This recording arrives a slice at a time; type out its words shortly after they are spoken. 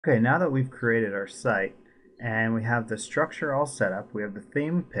Okay, now that we've created our site and we have the structure all set up, we have the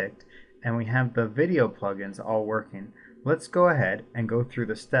theme picked, and we have the video plugins all working, let's go ahead and go through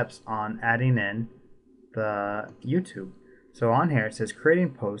the steps on adding in the YouTube. So on here it says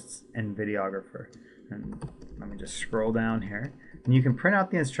creating posts in Videographer. And let me just scroll down here. And you can print out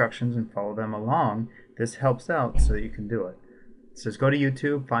the instructions and follow them along. This helps out so that you can do it. It says go to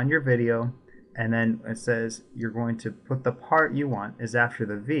YouTube, find your video, and then it says you're going to put the part you want is after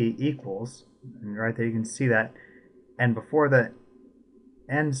the V equals, and right there you can see that, and before the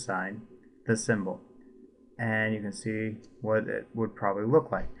end sign, the symbol. And you can see what it would probably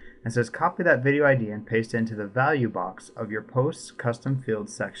look like. It says copy that video ID and paste it into the value box of your post's custom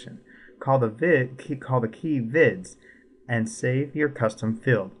fields section. Call the key vids and save your custom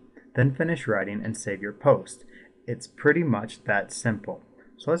field. Then finish writing and save your post. It's pretty much that simple.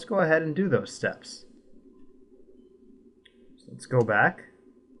 So let's go ahead and do those steps. So let's go back.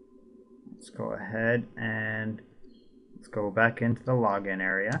 Let's go ahead and let's go back into the login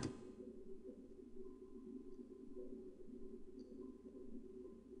area.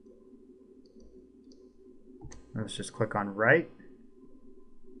 Let's just click on write.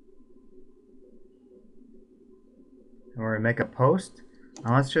 And we're going to make a post.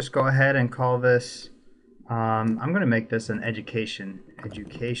 Now let's just go ahead and call this, I'm going to make this an education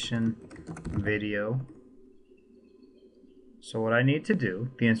video. So what I need to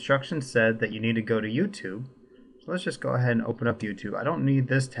do, the instructions said that you need to go to YouTube. So let's just go ahead and open up YouTube. I don't need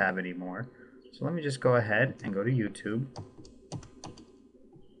this tab anymore. So let me just go ahead and go to YouTube.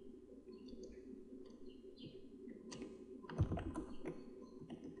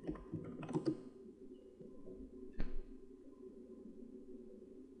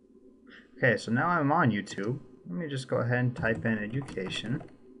 Okay, so now I'm on YouTube. Let me just go ahead and type in education.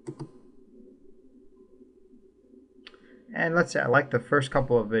 And let's say I like the first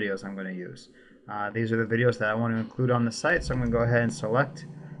couple of videos I'm going to use. These are the videos that I want to include on the site, so I'm going to go ahead and select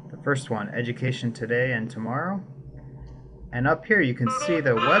the first one, Education Today and Tomorrow. And up here you can see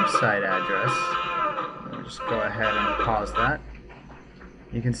the website address. Let me just go ahead and pause that.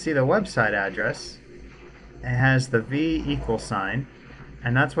 You can see the website address. It has the V equal sign,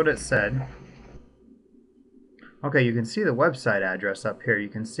 and that's what it said. Okay, you can see the website address up here. You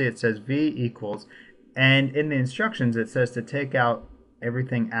can see it says V equals, and in the instructions it says to take out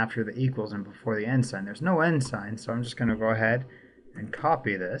everything after the equals and before the end sign. There's no end sign, so I'm just going to go ahead and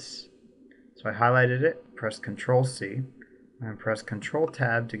copy this. So I highlighted it, press Control C, and press Control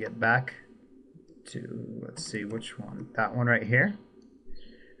Tab to get back to, let's see which one, that one right here.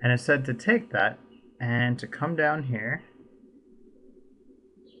 And it said to take that and to come down here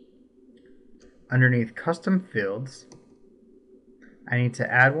underneath custom fields. I need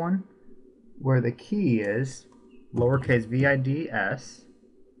to add one where the key is lowercase vids,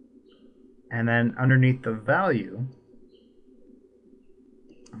 and then underneath the value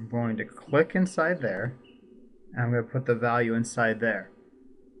I'm going to click inside there and I'm going to put the value inside there.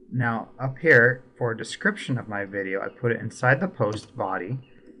 Now up here for a description of my video I put it inside the post body.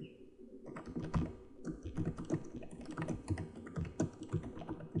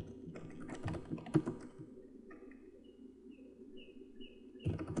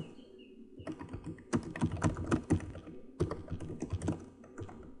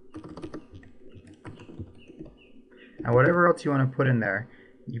 And whatever else you want to put in there,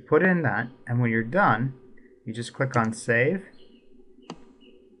 you put in that, and when you're done, you just click on Save,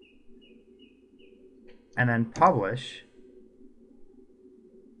 and then Publish,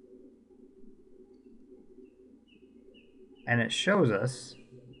 and it shows us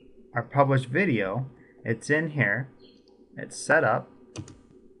our published video. It's in here, it's set up.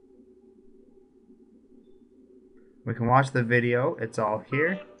 We can watch the video, it's all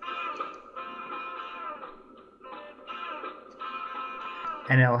here.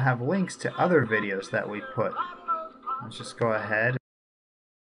 And it'll have links to other videos that we put. Let's just go ahead